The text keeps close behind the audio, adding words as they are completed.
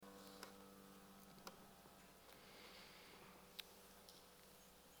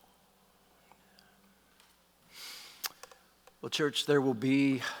Well, church, there will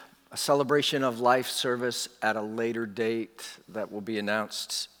be a celebration of life service at a later date that will be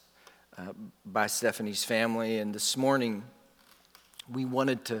announced by Stephanie's family. And this morning, we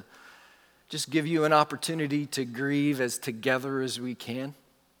wanted to just give you an opportunity to grieve as together as we can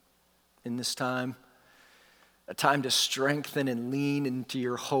in this time. A time to strengthen and lean into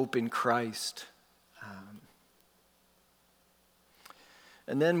your hope in Christ.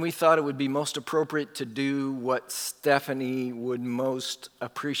 And then we thought it would be most appropriate to do what Stephanie would most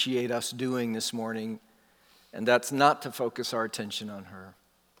appreciate us doing this morning, and that's not to focus our attention on her,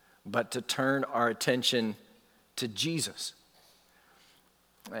 but to turn our attention to Jesus.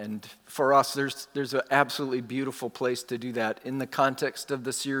 And for us, there's an absolutely beautiful place to do that in the context of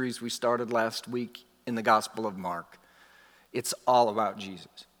the series we started last week in the Gospel of Mark. It's all about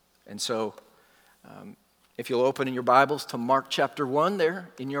Jesus. And so, if you'll open in your Bibles to Mark chapter 1 there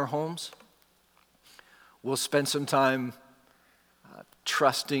in your homes, we'll spend some time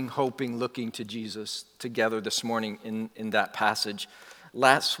trusting, hoping, looking to Jesus together this morning in that passage.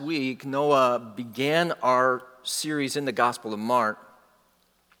 Last week, Noah began our series in the Gospel of Mark.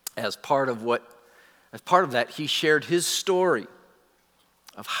 As part of that, he shared his story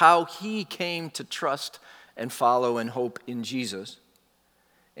of how he came to trust and follow and hope in Jesus.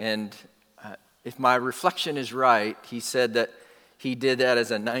 And if my reflection is right, he said that he did that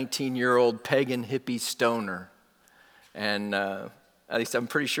as a 19-year-old pagan hippie stoner. And at least I'm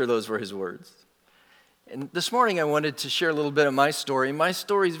pretty sure those were his words. And this morning I wanted to share a little bit of my story. My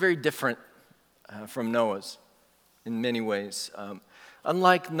story is very different from Noah's in many ways.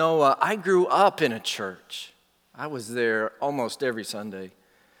 Unlike Noah, I grew up in a church. I was there almost every Sunday.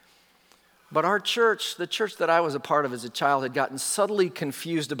 But our church, the church that I was a part of as a child, had gotten subtly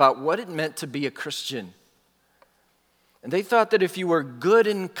confused about what it meant to be a Christian. And they thought that if you were good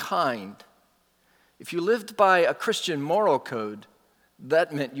and kind, if you lived by a Christian moral code,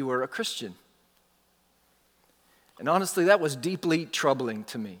 that meant you were a Christian. And honestly, that was deeply troubling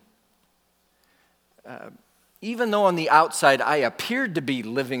to me. Even though on the outside I appeared to be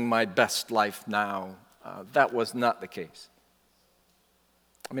living my best life now, that was not the case.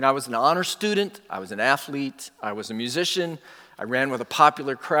 I mean, I was an honor student, I was an athlete, I was a musician, I ran with a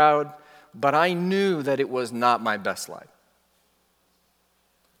popular crowd, but I knew that it was not my best life.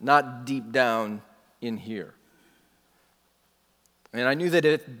 Not deep down in here. And I knew that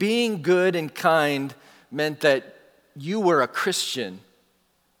if being good and kind meant that you were a Christian,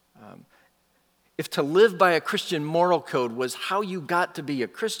 if to live by a Christian moral code was how you got to be a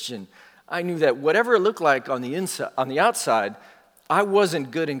Christian, I knew that whatever it looked like on the outside, I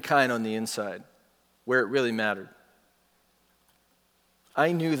wasn't good and kind on the inside, where it really mattered.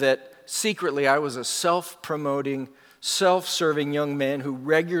 I knew that secretly I was a self-promoting, self-serving young man who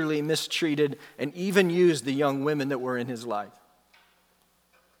regularly mistreated and even used the young women that were in his life.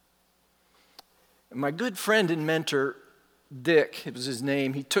 And my good friend and mentor, Dick, it was his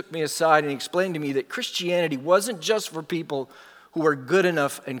name, he took me aside and explained to me that Christianity wasn't just for people who were good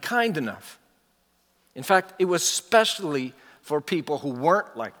enough and kind enough. In fact, it was especially for people who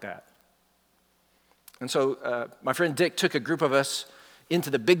weren't like that. And so my friend Dick took a group of us into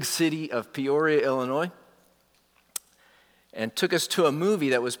the big city of Peoria, Illinois, and took us to a movie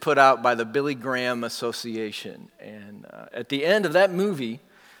that was put out by the Billy Graham Association. And at the end of that movie,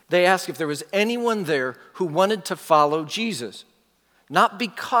 they asked if there was anyone there who wanted to follow Jesus. Not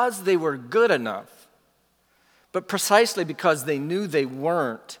because they were good enough, but precisely because they knew they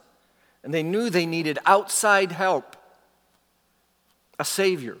weren't. And they knew they needed outside help. A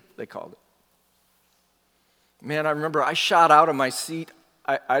savior, they called it. Man, I remember I shot out of my seat.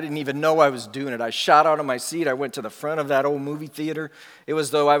 I didn't even know I was doing it. I shot out of my seat. I went to the front of that old movie theater. It was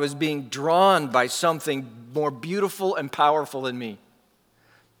as though I was being drawn by something more beautiful and powerful than me.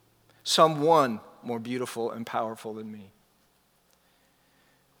 Someone more beautiful and powerful than me.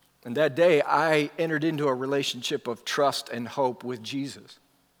 And that day, I entered into a relationship of trust and hope with Jesus.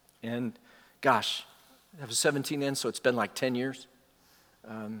 And gosh, I was 17 then, so it's been like 10 years.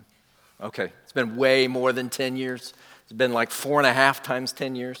 Okay, it's been way more than 10 years. It's been like 4.5 times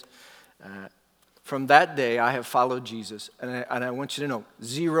 10 years. From that day, I have followed Jesus, and I want you to know,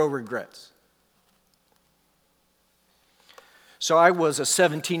 0 regrets. So I was a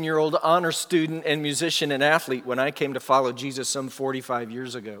 17-year-old honor student and musician and athlete when I came to follow Jesus some 45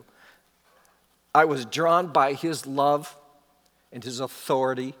 years ago. I was drawn by his love and his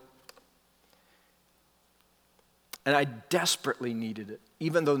authority, and I desperately needed it,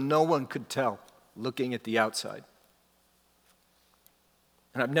 even though no one could tell looking at the outside.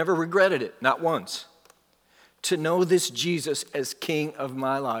 And I've never regretted it, not once. To know this Jesus as King of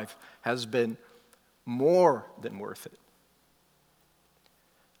my life has been more than worth it.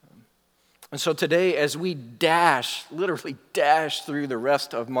 And so today, as we literally dash through the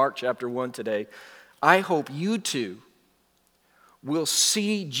rest of Mark chapter 1 today, I hope you too will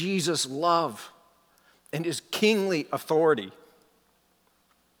see Jesus' love and his kingly authority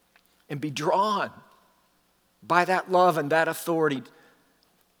and be drawn by that love and that authority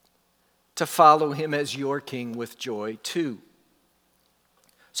to follow him as your king with joy too.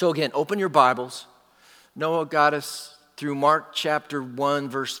 So again, open your Bibles. Noah got us through Mark chapter 1,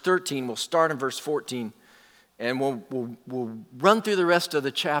 verse 13. We'll start in verse 14, and we'll run through the rest of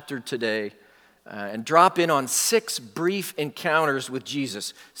the chapter today and drop in on 6 brief encounters with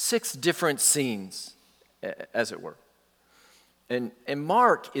Jesus, 6 different scenes, as it were. And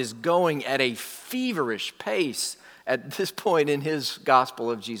Mark is going at a feverish pace at this point in his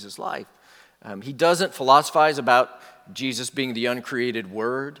gospel of Jesus' life. He doesn't philosophize about Jesus being the uncreated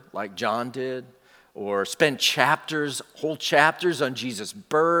word like John did, or spend whole chapters on Jesus'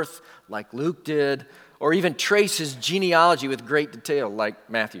 birth like Luke did, or even trace his genealogy with great detail like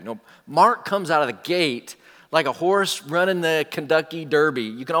Matthew. No, Mark comes out of the gate like a horse running the Kentucky Derby.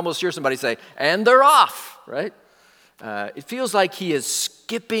 You can almost hear somebody say, "And they're off," right? It feels like he is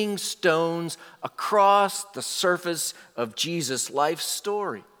skipping stones across the surface of Jesus' life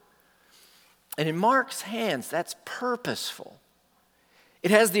story. And in Mark's hands, that's purposeful. It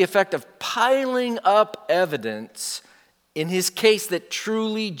has the effect of piling up evidence in his case that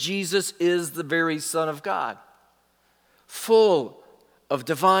truly Jesus is the very Son of God, full of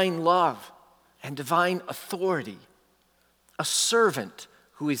divine love and divine authority, a servant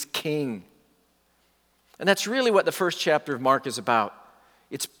who is king. And that's really what the first chapter of Mark is about.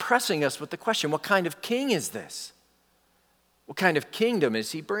 It's pressing us with the question, what kind of king is this? What kind of kingdom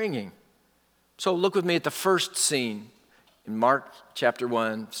is he bringing? So look with me at the first scene in Mark chapter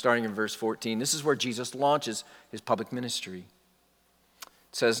 1, starting in verse 14. This is where Jesus launches his public ministry.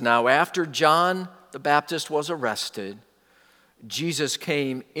 It says, "Now after John the Baptist was arrested, Jesus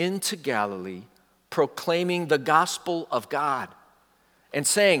came into Galilee, proclaiming the gospel of God and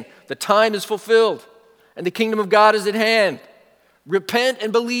saying, 'The time is fulfilled and the kingdom of God is at hand. Repent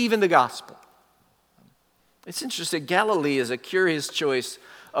and believe in the gospel.'" It's interesting. Galilee is a curious choice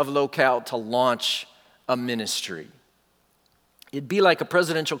of locale to launch a ministry. It'd be like a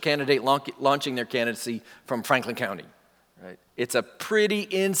presidential candidate launching their candidacy from Franklin County, right? It's a pretty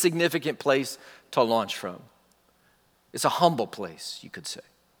insignificant place to launch from. It's a humble place, you could say.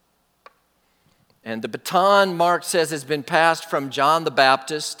 And the baton, Mark says, has been passed from John the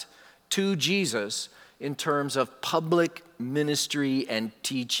Baptist to Jesus in terms of public ministry and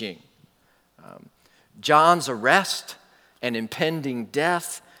teaching. John's arrest and impending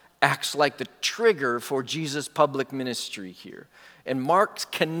death acts like the trigger for Jesus' public ministry here. And Mark's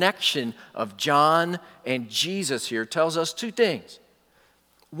connection of John and Jesus here tells us 2 things.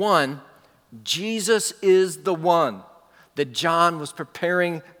 One, Jesus is the one that John was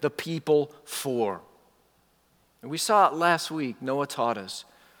preparing the people for. And we saw it last week. Noah taught us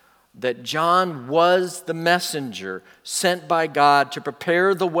that John was the messenger sent by God to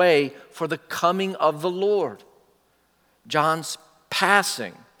prepare the way for the coming of the Lord. John's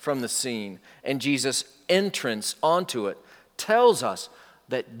passing from the scene and Jesus' entrance onto it tells us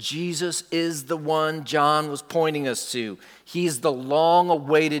that Jesus is the one John was pointing us to. He's the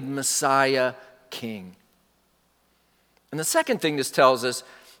long-awaited Messiah King. And the second thing this tells us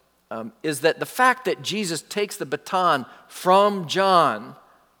is that the fact that Jesus takes the baton from John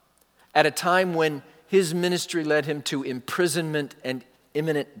at a time when his ministry led him to imprisonment and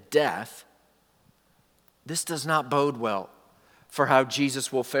imminent death, this does not bode well for how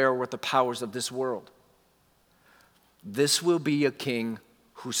Jesus will fare with the powers of this world. This will be a king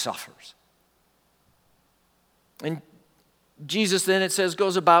who suffers. And Jesus then, it says,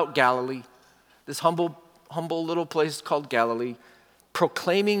 goes about Galilee, this humble little place called Galilee,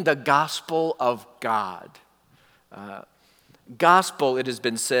 proclaiming the gospel of God. Gospel, it has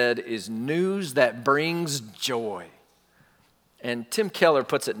been said, is news that brings joy. And Tim Keller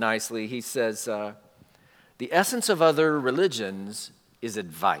puts it nicely. He says, the essence of other religions is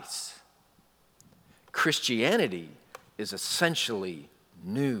advice. Christianity is essentially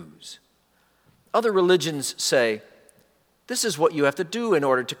news. Other religions say, this is what you have to do in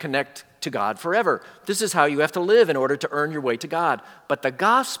order to connect to God forever. This is how you have to live in order to earn your way to God. But the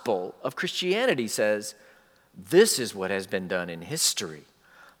gospel of Christianity says, this is what has been done in history.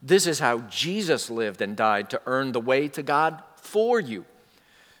 This is how Jesus lived and died to earn the way to God for you.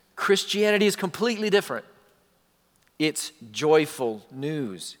 Christianity is completely different. It's joyful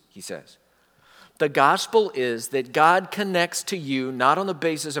news, he says. The gospel is that God connects to you not on the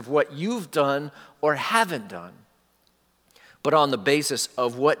basis of what you've done or haven't done, but on the basis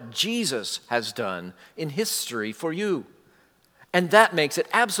of what Jesus has done in history for you. And that makes it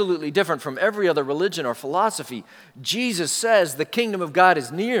absolutely different from every other religion or philosophy. Jesus says the kingdom of God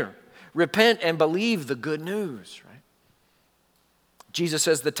is near. Repent and believe the good news, right? Jesus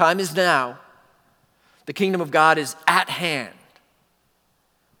says the time is now. The kingdom of God is at hand.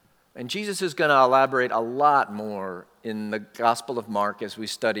 And Jesus is going to elaborate a lot more in the Gospel of Mark as we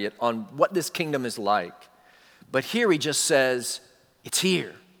study it on what this kingdom is like. But here he just says, it's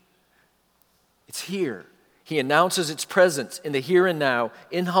here. It's here. He announces its presence in the here and now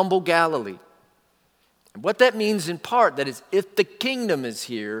in humble Galilee. And what that means in part, that is, if the kingdom is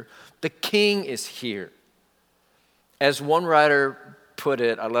here, the king is here. As one writer put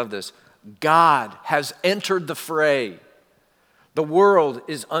it, I love this, God has entered the fray. The world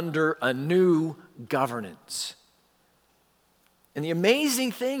is under a new governance. And the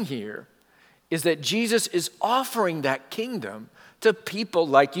amazing thing here is that Jesus is offering that kingdom to people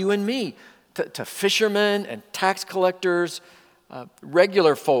like you and me, to fishermen and tax collectors,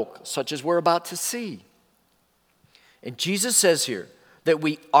 regular folk such as we're about to see. And Jesus says here that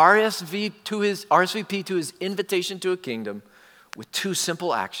we RSVP to his invitation to a kingdom with two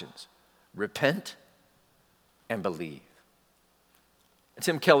simple actions: repent and believe.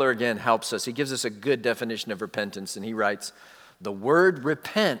 Tim Keller again helps us. He gives us a good definition of repentance, and he writes, the word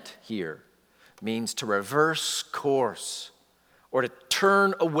repent here means to reverse course or to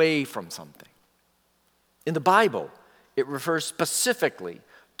turn away from something. In the Bible, it refers specifically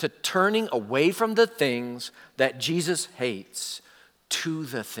to turning away from the things that Jesus hates to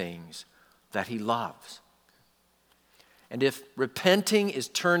the things that he loves. And if repenting is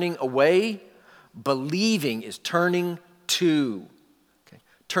turning away, believing is turning to.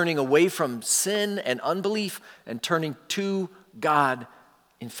 Turning away from sin and unbelief and turning to God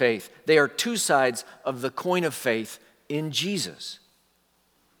in faith. They are two sides of the coin of faith in Jesus.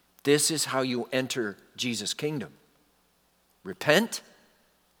 This is how you enter Jesus' kingdom. Repent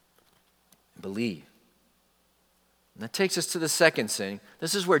and believe. And that takes us to the second saying.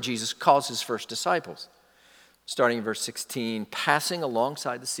 This is where Jesus calls his first disciples. Starting in verse 16, passing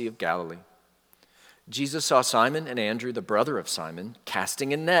alongside the Sea of Galilee, Jesus saw Simon and Andrew, the brother of Simon,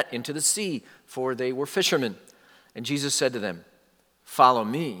 casting a net into the sea, for they were fishermen. And Jesus said to them, follow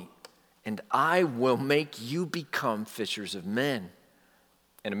me, and I will make you become fishers of men.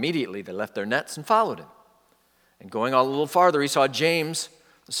 And immediately they left their nets and followed him. And going on a little farther, he saw James,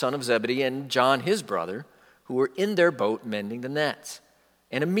 the son of Zebedee, and John, his brother, who were in their boat mending the nets.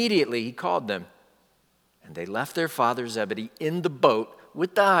 And immediately he called them. And they left their father Zebedee in the boat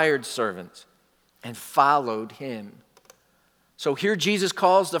with the hired servants and followed him. So here Jesus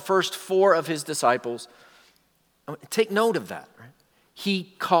calls the first four of his disciples. Take note of that, right?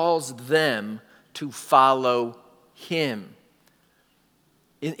 He calls them to follow him.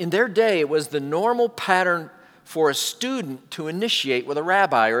 In their day, it was the normal pattern for a student to initiate with a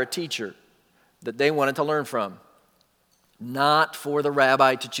rabbi or a teacher that they wanted to learn from, not for the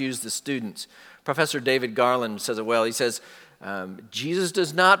rabbi to choose the students. Professor David Garland says it well. He says, Jesus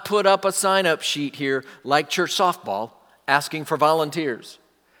does not put up a sign-up sheet here like church softball asking for volunteers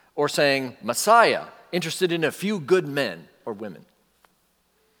or saying, Messiah, interested in a few good men or women.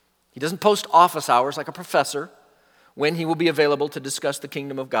 He doesn't post office hours like a professor when he will be available to discuss the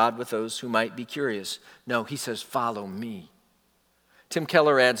kingdom of God with those who might be curious. No, he says, follow me. Tim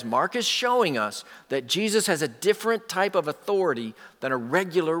Keller adds, Mark is showing us that Jesus has a different type of authority than a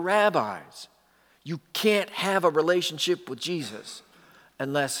regular rabbi's. You can't have a relationship with Jesus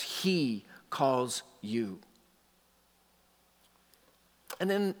unless he calls you. And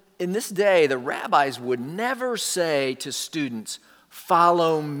then in this day, the rabbis would never say to students,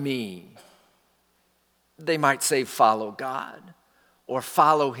 follow me. They might say, follow God or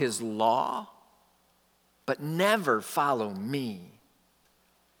follow his law, but never follow me.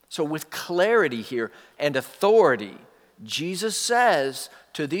 So with clarity here and authority, Jesus says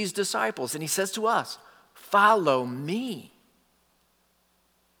to these disciples, and he says to us, follow me.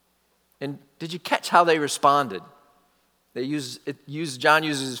 And did you catch how they responded? John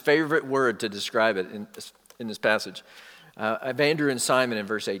uses his favorite word to describe it in this passage. Of Andrew and Simon in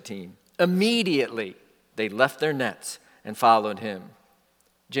verse 18. Immediately they left their nets and followed him.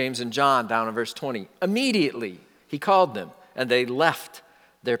 James and John down in verse 20. Immediately he called them and they left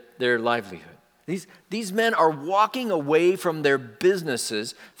their livelihood. These men are walking away from their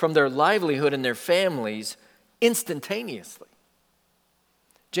businesses, from their livelihood and their families instantaneously.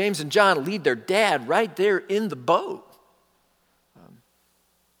 James and John lead their dad right there in the boat.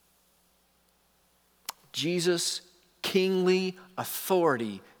 Jesus' kingly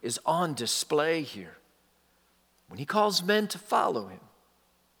authority is on display here. when he calls men to follow him,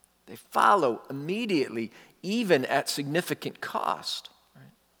 they follow immediately, even at significant cost. Right?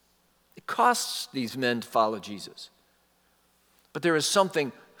 It costs these men to follow Jesus. But there is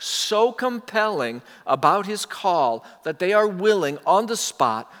something so compelling about his call that they are willing on the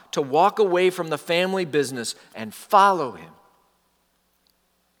spot to walk away from the family business and follow him.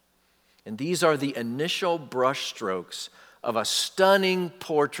 And these are the initial brushstrokes of a stunning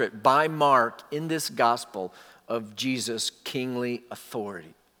portrait by Mark in this gospel of Jesus' kingly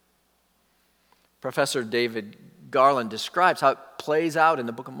authority. Professor David Garland describes how it plays out in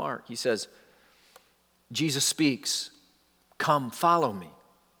the book of Mark. He says, Jesus speaks, "Come, follow me."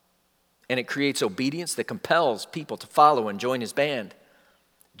 And it creates obedience that compels people to follow and join his band.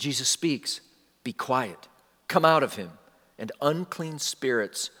 Jesus speaks, "Be quiet, come out of him," and unclean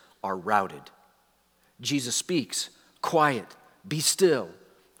spirits are routed. Jesus speaks, "Quiet, be still,"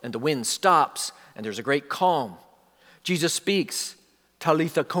 and the wind stops and there's a great calm. Jesus speaks,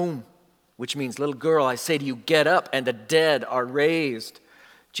 "Talitha kum," which means, "Little girl, I say to you, get up," and the dead are raised.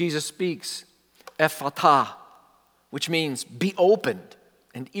 Jesus speaks, "Ephphatha," which means, "Be opened,"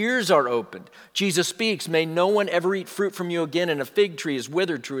 and ears are opened. Jesus speaks, "May no one ever eat fruit from you again, and a fig tree is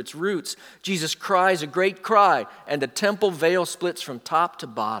withered to its roots." Jesus cries a great cry, and the temple veil splits from top to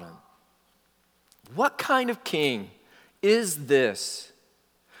bottom. What kind of king is this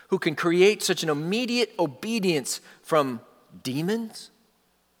who can create such an immediate obedience from demons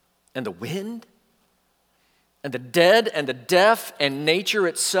and the wind and the dead and the deaf and nature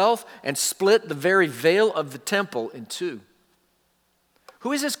itself, and split the very veil of the temple in two?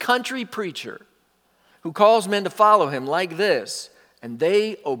 Who is this country preacher who calls men to follow him like this, and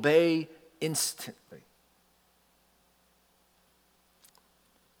they obey instantly?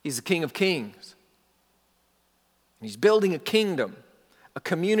 He's the King of Kings. He's building a kingdom, a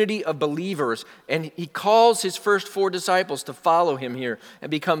community of believers, and he calls his first 4 disciples to follow him here and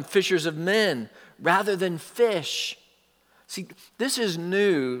become fishers of men rather than fish. See, this is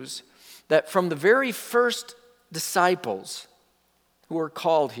news that from the very first disciples who are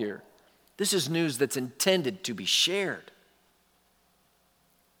called here, this is news that's intended to be shared.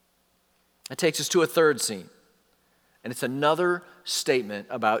 That takes us to a third scene, and it's another statement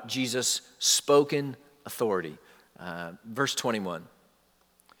about Jesus' spoken authority. Verse 21.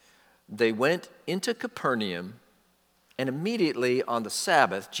 They went into Capernaum, and immediately on the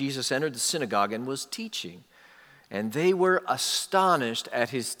Sabbath, Jesus entered the synagogue and was teaching. And they were astonished at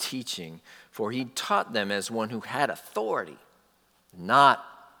his teaching, for he taught them as one who had authority, not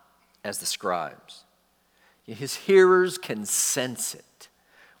as the scribes. His hearers can sense it.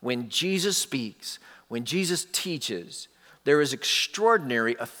 When Jesus speaks, when Jesus teaches, there is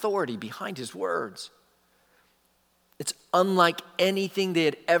extraordinary authority behind his words. It's unlike anything they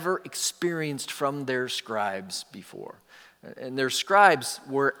had ever experienced from their scribes before. And their scribes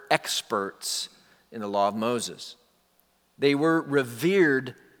were experts in the law of Moses. They were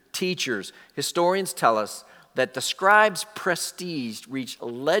revered teachers. Historians tell us that the scribes' prestige reached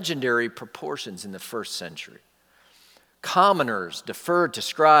legendary proportions in the first century. Commoners deferred to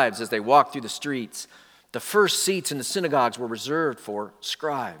scribes as they walked through the streets. The first seats in the synagogues were reserved for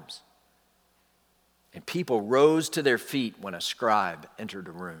scribes. And people rose to their feet when a scribe entered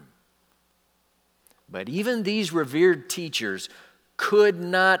a room. But even these revered teachers could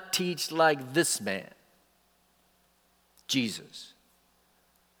not teach like this man, Jesus.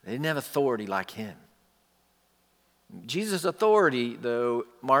 They didn't have authority like him. Jesus' authority, though,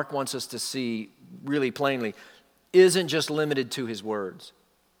 Mark wants us to see really plainly, isn't just limited to his words.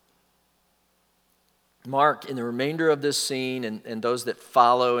 Mark, in the remainder of this scene and those that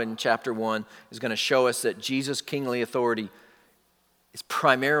follow in chapter 1, is going to show us that Jesus' kingly authority is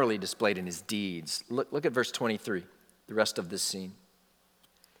primarily displayed in his deeds. Look at verse 23, the rest of this scene.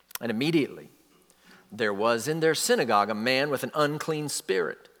 And immediately there was in their synagogue a man with an unclean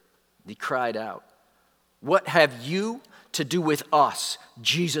spirit. He cried out, "What have you to do with us,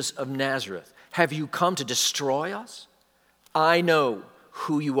 Jesus of Nazareth? Have you come to destroy us? I know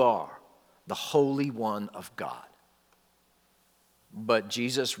who you are, the Holy One of God." But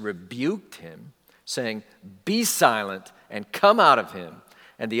Jesus rebuked him, saying, "Be silent and come out of him."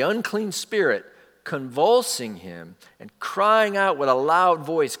 And the unclean spirit, convulsing him and crying out with a loud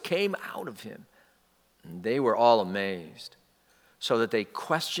voice, came out of him. And they were all amazed, so that they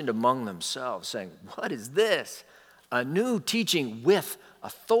questioned among themselves, saying, "What is this? A new teaching with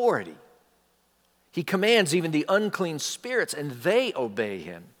authority. He commands even the unclean spirits, and they obey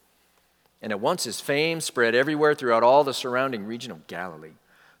him." And at once his fame spread everywhere throughout all the surrounding region of Galilee.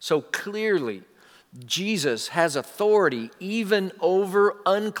 So clearly, Jesus has authority even over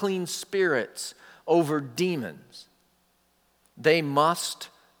unclean spirits, over demons. They must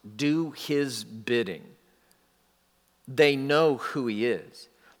do his bidding. They know who he is,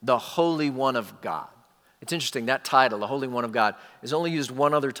 the Holy One of God. It's interesting, that title, the Holy One of God, is only used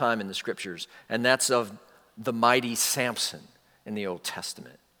one other time in the Scriptures, and that's of the mighty Samson in the Old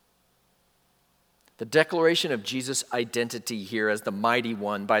Testament. The declaration of Jesus' identity here as the mighty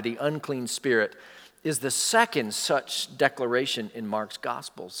one by the unclean spirit is the second such declaration in Mark's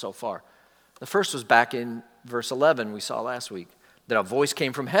gospel so far. The first was back in verse 11 we saw last week, that a voice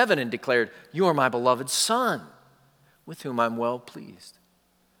came from heaven and declared, "You are my beloved Son, with whom I'm well pleased."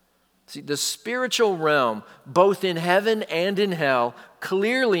 See, the spiritual realm, both in heaven and in hell,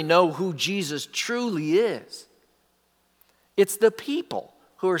 clearly know who Jesus truly is. It's the people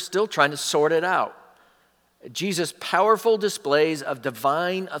who are still trying to sort it out. Jesus' powerful displays of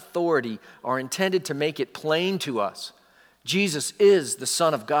divine authority are intended to make it plain to us. Jesus is the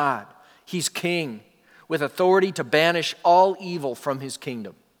Son of God. He's King, with authority to banish all evil from his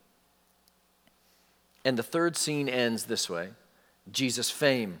kingdom. And the third scene ends this way. Jesus'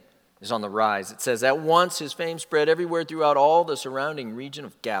 fame is on the rise. It says, at once his fame spread everywhere throughout all the surrounding region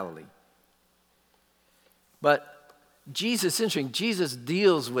of Galilee. But Jesus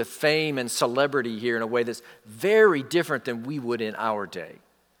deals with fame and celebrity here in a way that's very different than we would in our day.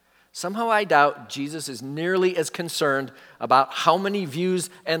 Somehow I doubt Jesus is nearly as concerned about how many views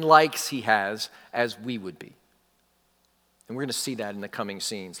and likes he has as we would be. And we're going to see that in the coming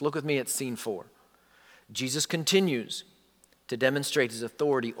scenes. Look with me at scene 4. Jesus continues to demonstrate his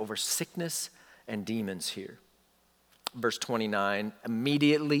authority over sickness and demons here. Verse 29,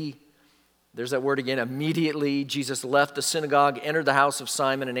 immediately, there's that word again, immediately Jesus left the synagogue, entered the house of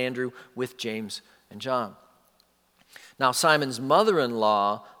Simon and Andrew with James and John. Now Simon's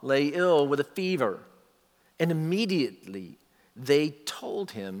mother-in-law lay ill with a fever, and immediately they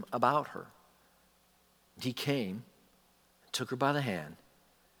told him about her. He came, took her by the hand,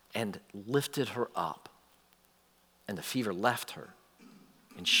 and lifted her up, and the fever left her,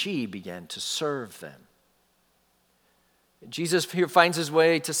 and she began to serve them. Jesus here finds his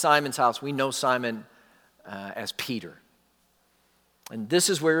way to Simon's house. We know Simon as Peter. And this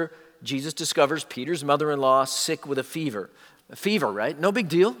is where Jesus discovers Peter's mother-in-law sick with a fever. A fever, right? No big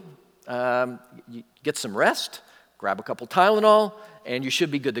deal. You get some rest, grab a couple Tylenol, and you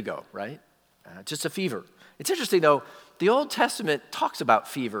should be good to go, right? Just a fever. It's interesting, though, the Old Testament talks about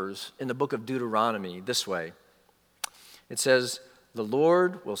fevers in the book of Deuteronomy this way. It says, the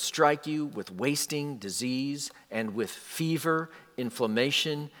Lord will strike you with wasting disease and with fever,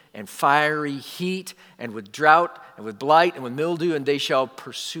 inflammation, and fiery heat, and with drought, and with blight, and with mildew, and they shall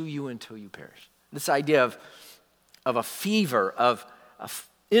pursue you until you perish. This idea of a fever, of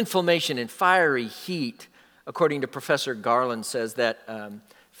inflammation and fiery heat, according to Professor Garland, says that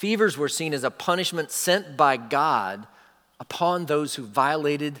fevers were seen as a punishment sent by God upon those who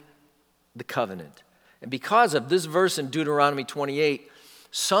violated the covenant. And because of this verse in Deuteronomy 28,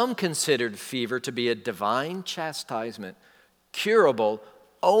 some considered fever to be a divine chastisement, curable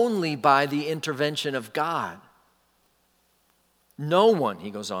only by the intervention of God. No one, he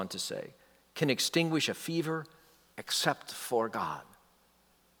goes on to say, can extinguish a fever except for God.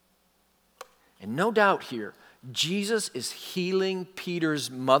 And no doubt here, Jesus is healing Peter's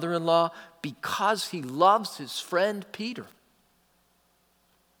mother-in-law because he loves his friend Peter.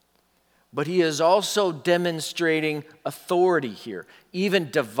 But he is also demonstrating authority here,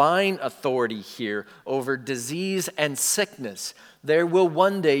 even divine authority here over disease and sickness. There will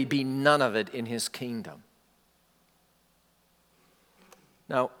one day be none of it in his kingdom.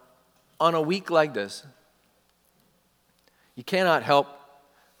 Now, on a week like this, you cannot help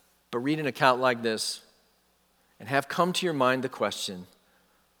but read an account like this and have come to your mind the question,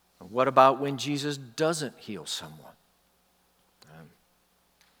 what about when Jesus doesn't heal someone?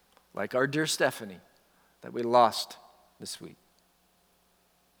 Like our dear Stephanie that we lost this week.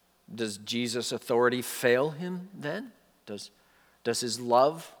 Does Jesus' authority fail him then? Does his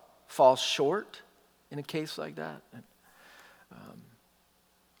love fall short in a case like that?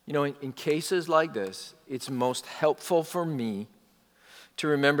 In cases like this, it's most helpful for me to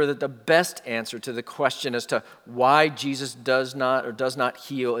remember that the best answer to the question as to why Jesus does not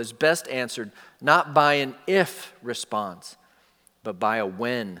heal is best answered not by an if response, but by a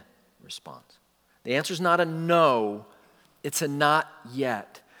when response. The answer is not a no, it's a not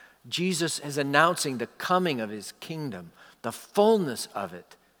yet. Jesus is announcing the coming of his kingdom. The fullness of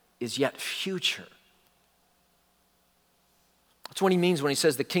it is yet future. That's what he means when he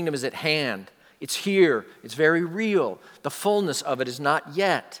says the kingdom is at hand. It's here. It's very real. The fullness of it is not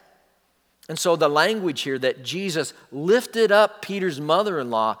yet. And so the language here that Jesus lifted up Peter's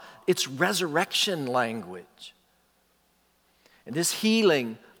mother-in-law, it's resurrection language. And this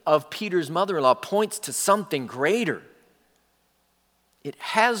healing of Peter's mother-in-law points to something greater. It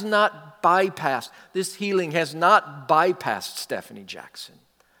has not bypassed, this healing has not bypassed Stephanie Jackson.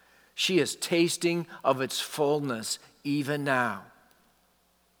 She is tasting of its fullness even now.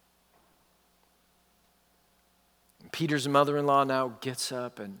 And Peter's mother-in-law now gets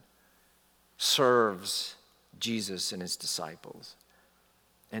up and serves Jesus and his disciples.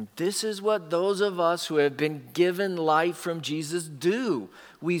 And this is what those of us who have been given life from Jesus do.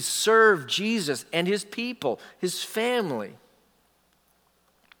 We serve Jesus and his people, his family.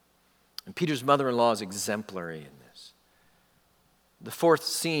 And Peter's mother-in-law is exemplary in this. The fourth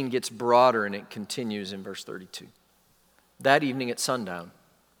scene gets broader and it continues in verse 32. That evening at sundown,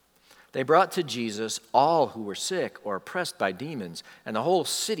 they brought to Jesus all who were sick or oppressed by demons, and the whole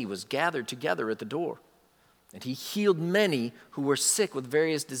city was gathered together at the door. And he healed many who were sick with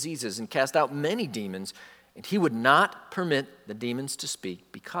various diseases and cast out many demons, and he would not permit the demons to speak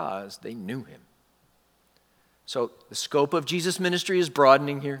because they knew him. So the scope of Jesus' ministry is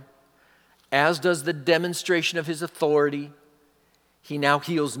broadening here, as does the demonstration of his authority. He now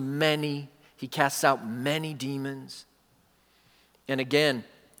heals many. He casts out many demons. And again,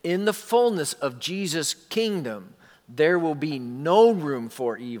 in the fullness of Jesus' kingdom, there will be no room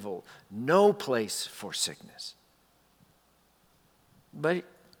for evil, no place for sickness. But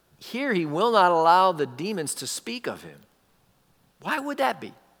here he will not allow the demons to speak of him. Why would that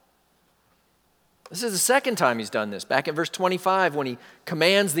be? This is the second time he's done this. Back in verse 25, when he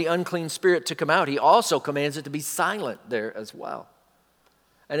commands the unclean spirit to come out, he also commands it to be silent there as well.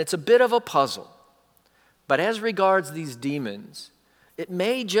 And it's a bit of a puzzle. But as regards these demons, it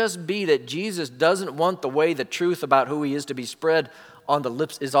may just be that Jesus doesn't want the way the truth about who he is to be spread on the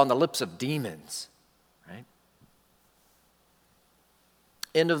lips of demons. Right?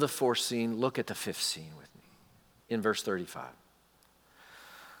 End of the fourth scene. Look at the fifth scene with me in verse 35.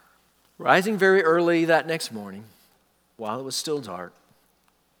 Rising very early that next morning, while it was still dark,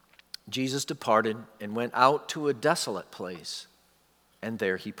 Jesus departed and went out to a desolate place, and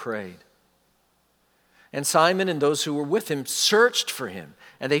there he prayed. And Simon and those who were with him searched for him,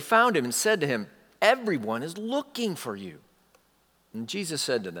 and they found him and said to him, "Everyone is looking for you." And Jesus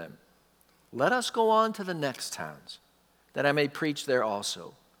said to them, "Let us go on to the next towns, that I may preach there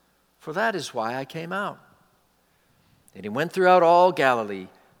also, for that is why I came out." And he went throughout all Galilee,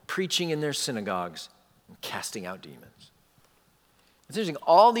 preaching in their synagogues and casting out demons. It's interesting,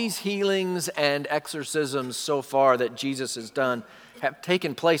 all these healings and exorcisms so far that Jesus has done have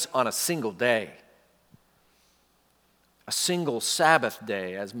taken place on a single day. A single Sabbath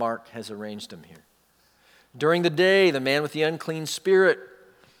day, as Mark has arranged them here. During the day, the man with the unclean spirit,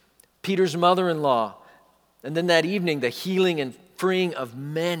 Peter's mother-in-law, and then that evening, the healing and freeing of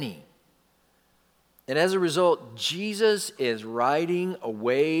many. And as a result, Jesus is riding a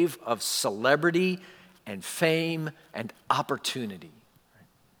wave of celebrity and fame and opportunity.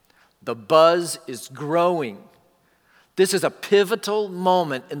 The buzz is growing. This is a pivotal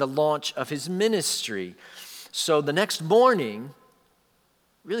moment in the launch of his ministry. So the next morning,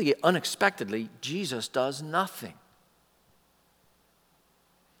 really unexpectedly, Jesus does nothing.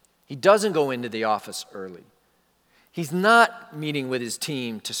 He doesn't go into the office early. He's not meeting with his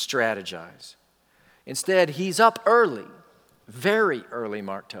team to strategize. Instead, he's up early, very early,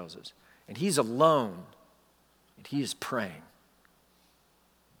 Mark tells us, and he's alone, and he is praying.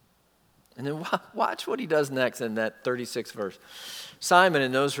 And then watch what he does next in that 36th verse. Simon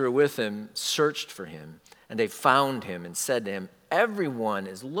and those who were with him searched for him, and they found him and said to him, "Everyone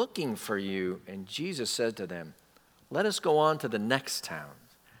is looking for you." And Jesus said to them, "Let us go on to the next town,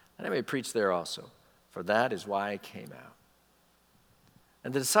 and I may preach there also, for that is why I came out."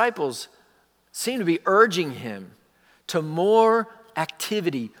 And the disciples seem to be urging him to more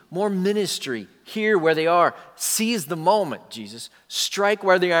activity, more ministry here where they are. Seize the moment, Jesus. Strike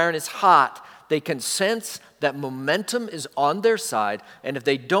where the iron is hot. They can sense that momentum is on their side, and if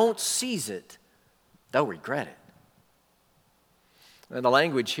they don't seize it, they'll regret it. And the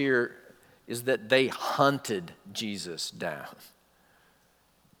language here is that they hunted Jesus down.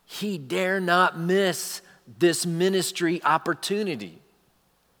 He dare not miss this ministry opportunity.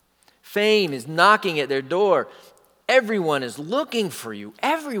 Fame is knocking at their door. Everyone is looking for you.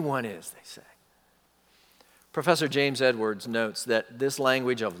 Everyone is, they say. Professor James Edwards notes that this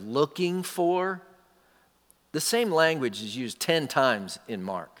language of looking for, the same language is used 10 times in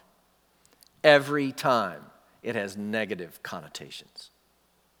Mark. Every time it has negative connotations.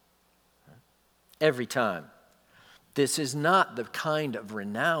 Every time. This is not the kind of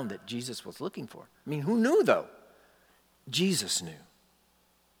renown that Jesus was looking for. I mean, who knew though? Jesus knew.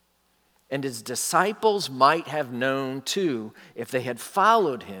 And his disciples might have known too if they had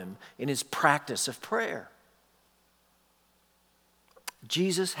followed him in his practice of prayer.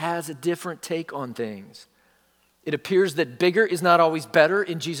 Jesus has a different take on things. It appears that bigger is not always better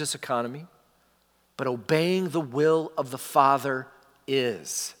in Jesus' economy, but obeying the will of the Father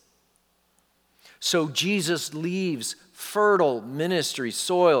is. So Jesus leaves fertile ministry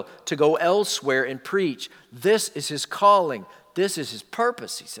soil to go elsewhere and preach. This is his calling. This is his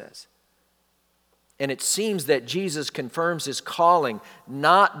purpose, he says. And it seems that Jesus confirms his calling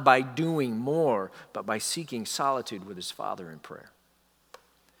not by doing more, but by seeking solitude with his Father in prayer.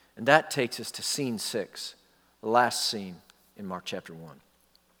 And that takes us to scene 6, the last scene in Mark chapter 1.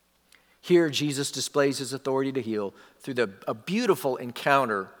 Here, Jesus displays his authority to heal through a beautiful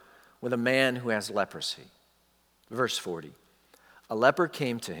encounter with a man who has leprosy. Verse 40, a leper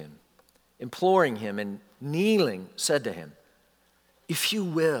came to him, imploring him, and kneeling said to him, "If you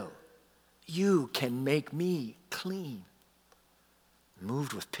will, you can make me clean."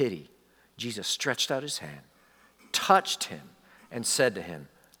 Moved with pity, Jesus stretched out his hand, touched him, and said to him,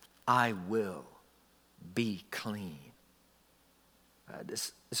 "I will be clean."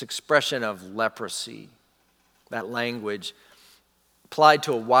 This expression of leprosy, that language, applied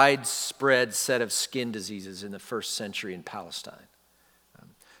to a widespread set of skin diseases in the first century in Palestine.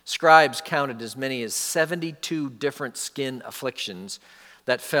 Scribes counted as many as 72 different skin afflictions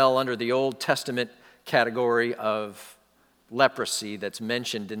that fell under the Old Testament category of leprosy that's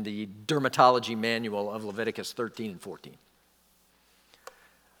mentioned in the dermatology manual of Leviticus 13 and 14.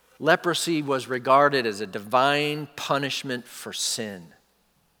 Leprosy was regarded as a divine punishment for sin.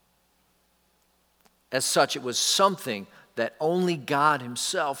 As such, it was something that only God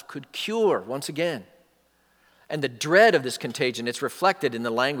himself could cure once again. And the dread of this contagion, it's reflected in the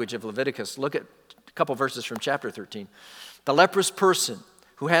language of Leviticus. Look at a couple verses from chapter 13. The leprous person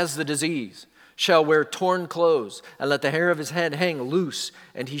who has the disease shall wear torn clothes and let the hair of his head hang loose,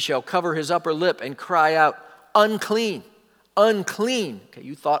 and he shall cover his upper lip and cry out, "Unclean, unclean." Okay,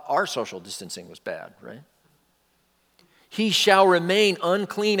 you thought our social distancing was bad, right? He shall remain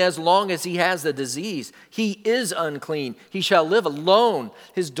unclean as long as he has the disease. He is unclean. He shall live alone.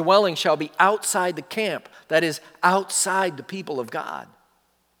 His dwelling shall be outside the camp, that is, outside the people of God.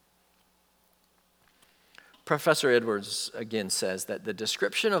 Professor Edwards again says that the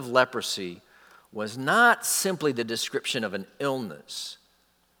description of leprosy was not simply the description of an illness.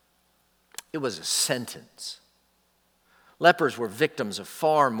 It was a sentence. Lepers were victims of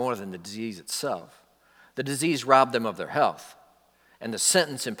far more than the disease itself. The disease robbed them of their health, and the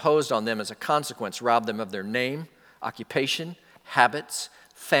sentence imposed on them as a consequence robbed them of their name, occupation, habits,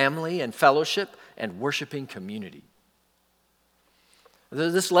 family and fellowship, and worshiping community.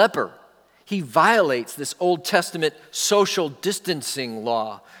 This leper, he violates this Old Testament social distancing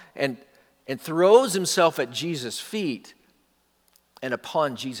law and throws himself at Jesus' feet and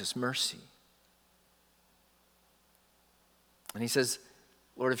upon Jesus' mercy. And he says,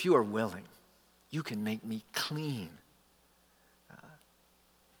 "Lord, if you are willing, you can make me clean."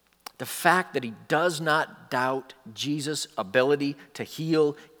 The fact that he does not doubt Jesus' ability to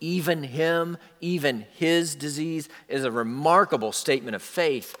heal even him, even his disease, is a remarkable statement of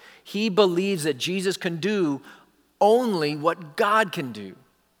faith. He believes that Jesus can do only what God can do.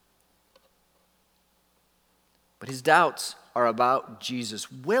 But his doubts are about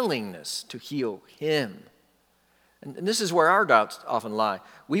Jesus' willingness to heal him. And this is where our doubts often lie.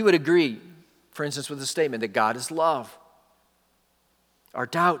 We would agree, for instance, with the statement that God is love. Our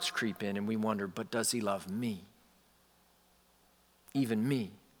doubts creep in and we wonder, but does he love me? Even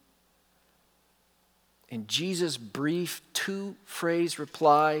me? In Jesus' brief two-phrase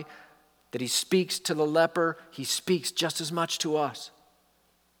reply that he speaks to the leper, he speaks just as much to us.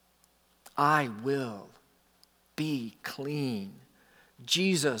 I will be clean.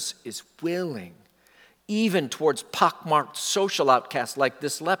 Jesus is willing, even towards pockmarked social outcasts like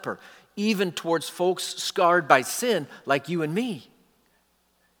this leper, even towards folks scarred by sin like you and me.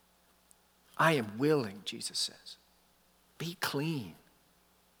 I am willing, Jesus says. Be clean.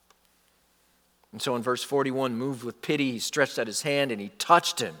 And so in verse 41, moved with pity, he stretched out his hand and he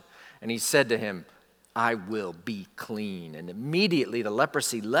touched him. And he said to him, I will be clean. And immediately the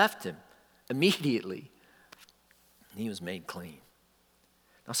leprosy left him. Immediately, he was made clean.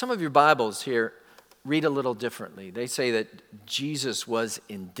 Now some of your Bibles here read a little differently. They say that Jesus was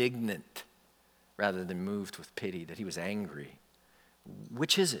indignant rather than moved with pity, that he was angry.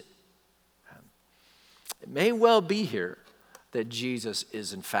 Which is it? It may well be here that Jesus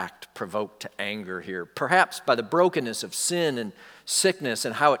is in fact provoked to anger here, perhaps by the brokenness of sin and sickness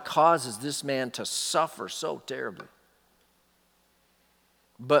and how it causes this man to suffer so terribly.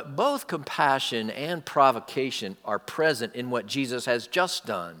 But both compassion and provocation are present in what Jesus has just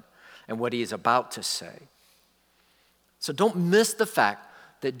done and what he is about to say. So don't miss the fact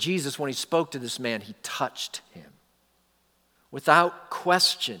that Jesus, when he spoke to this man, he touched him. Without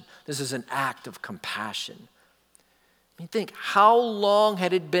question, this is an act of compassion. I mean, think, how long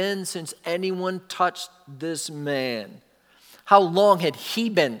had it been since anyone touched this man? How long had he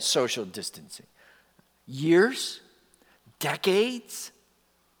been social distancing? Years? Decades?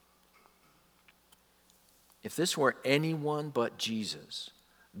 If this were anyone but Jesus,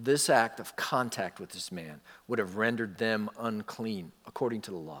 this act of contact with this man would have rendered them unclean according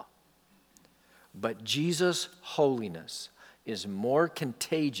to the law. But Jesus' holiness is more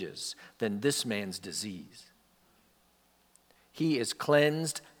contagious than this man's disease. He is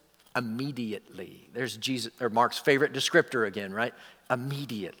cleansed immediately. There's Jesus, or Mark's favorite descriptor again, right?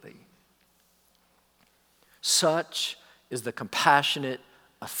 Immediately. Such is the compassionate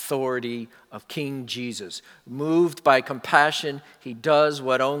authority of King Jesus. Moved by compassion, he does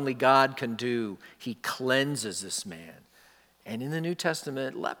what only God can do. He cleanses this man. And in the New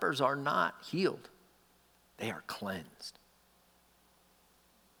Testament, lepers are not healed. They are cleansed.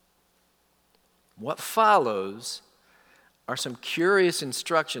 What follows are some curious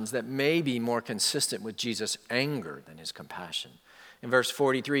instructions that may be more consistent with Jesus' anger than his compassion. In verse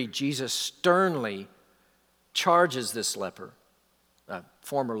 43, Jesus sternly charges this leper,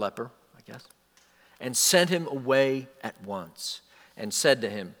 former leper, I guess, and sent him away at once and said to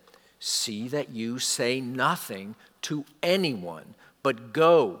him, "See that you say nothing to anyone, but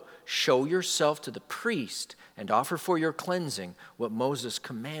go, show yourself to the priest and offer for your cleansing what Moses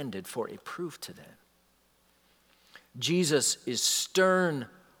commanded for a proof to them." Jesus is stern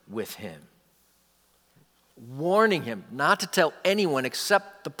with him, warning him not to tell anyone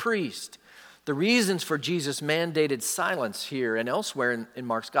except the priest. The reasons for Jesus' mandated silence here and elsewhere in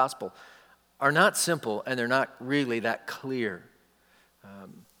Mark's gospel are not simple, and they're not really that clear.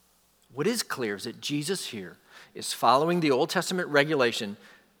 What is clear is that Jesus here is following the Old Testament regulation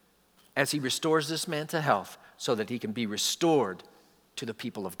as he restores this man to health so that he can be restored to the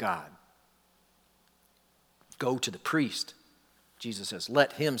people of God. Go to the priest, Jesus says.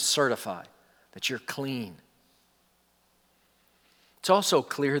 Let him certify that you're clean. It's also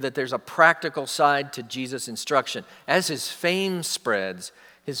clear that there's a practical side to Jesus' instruction. As his fame spreads,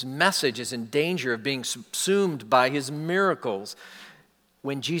 his message is in danger of being subsumed by his miracles,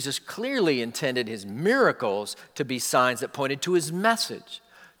 when Jesus clearly intended his miracles to be signs that pointed to his message,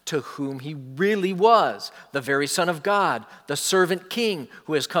 to whom he really was, the very Son of God, the servant king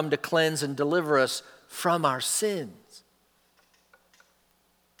who has come to cleanse and deliver us from our sins.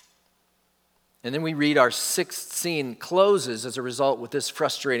 And then we read our sixth scene closes as a result with this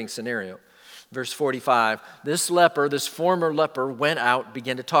frustrating scenario. Verse 45, this former leper went out,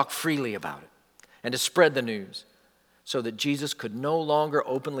 began to talk freely about it and to spread the news, so that Jesus could no longer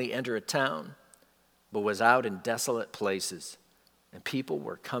openly enter a town, but was out in desolate places, and people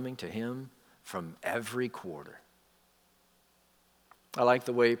were coming to him from every quarter. I like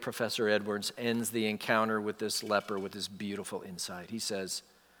the way Professor Edwards ends the encounter with this leper with this beautiful insight. He says,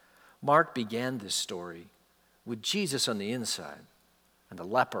 Mark began this story with Jesus on the inside and the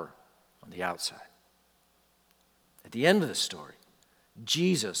leper on the outside. At the end of the story,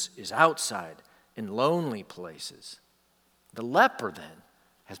 Jesus is outside in lonely places. The leper then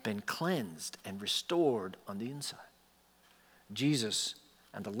has been cleansed and restored on the inside. Jesus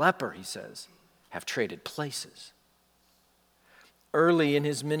and the leper, he says, have traded places. Early in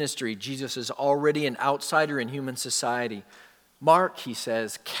his ministry, Jesus is already an outsider in human society. Mark, he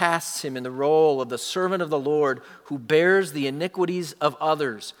says, casts him in the role of the servant of the Lord who bears the iniquities of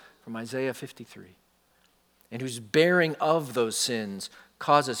others, from Isaiah 53, and whose bearing of those sins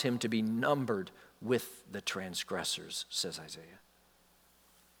causes him to be numbered with the transgressors, says Isaiah.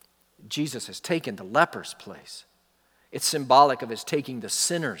 Jesus has taken the leper's place. It's symbolic of his taking the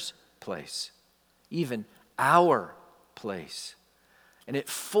sinner's place, even our place. And it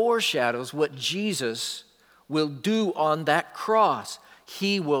foreshadows what Jesus will do on that cross.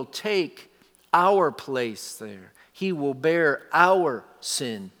 He will take our place there. He will bear our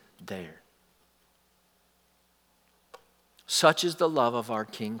sin there. Such is the love of our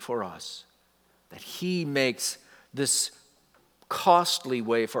King for us, that he makes this costly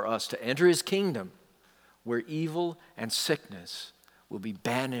way for us to enter his kingdom, where evil and sickness will be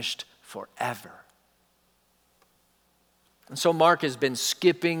banished forever. And so Mark has been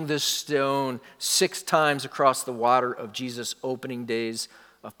skipping the stone 6 times across the water of Jesus' opening days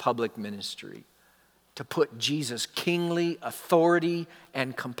of public ministry to put Jesus' kingly authority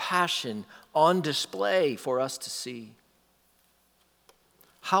and compassion on display for us to see.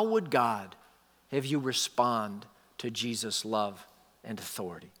 How would God have you respond to Jesus' love and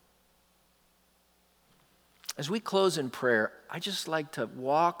authority? As we close in prayer, I just like to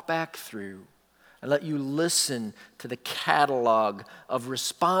walk back through and let you listen to the catalog of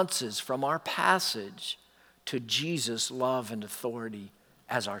responses from our passage to Jesus' love and authority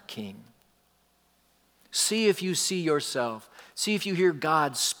as our King. See if you see yourself. See if you hear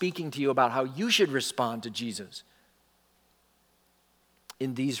God speaking to you about how you should respond to Jesus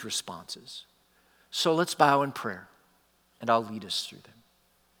in these responses. So let's bow in prayer, and I'll lead us through them.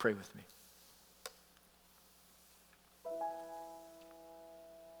 Pray with me.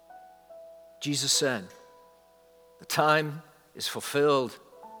 Jesus said, "The time is fulfilled,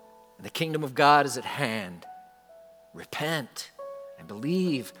 and the kingdom of God is at hand. Repent and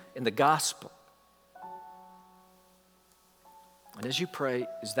believe in the gospel." And as you pray,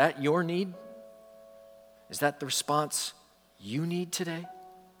 is that your need? Is that the response you need today?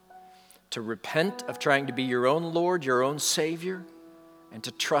 To repent of trying to be your own Lord, your own Savior, and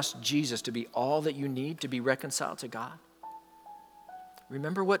to trust Jesus to be all that you need to be reconciled to God?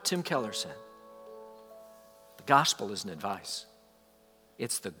 Remember what Tim Keller said. The gospel isn't advice.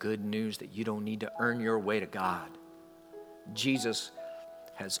 It's the good news that you don't need to earn your way to God. Jesus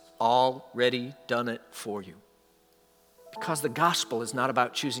has already done it for you. Because the gospel is not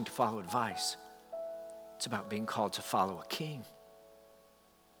about choosing to follow advice. It's about being called to follow a king.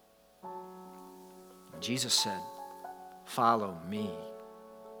 And Jesus said, "Follow me."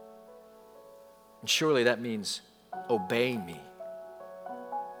 And surely that means obey me.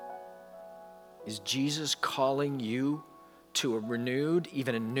 Is Jesus calling you to a renewed,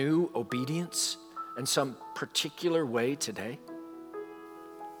 even a new obedience in some particular way today?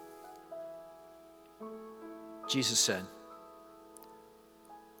 Jesus said,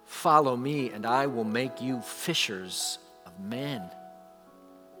 "Follow me and I will make you fishers of men."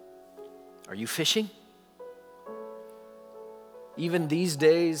 Are you fishing? Even these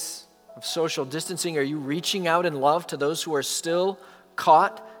days of social distancing, are you reaching out in love to those who are still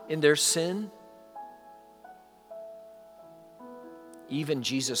caught in their sin? Even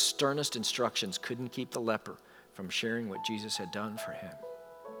Jesus' sternest instructions couldn't keep the leper from sharing what Jesus had done for him.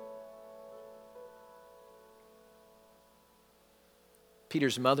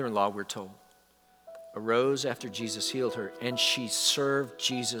 Peter's mother-in-law, we're told, arose after Jesus healed her, and she served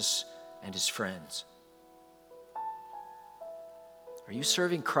Jesus and his friends. Are you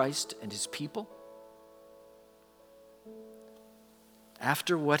serving Christ and his people?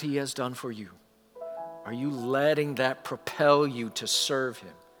 After what he has done for you, are you letting that propel you to serve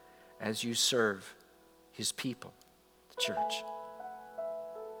him as you serve his people, the church?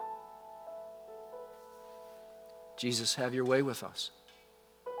 Jesus, have your way with us.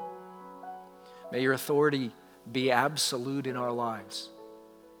 May your authority be absolute in our lives.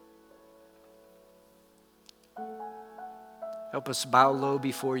 Help us bow low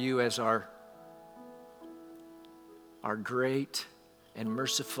before you as our great and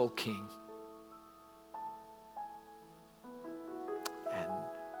merciful King. And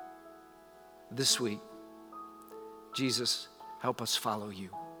this week, Jesus, help us follow you.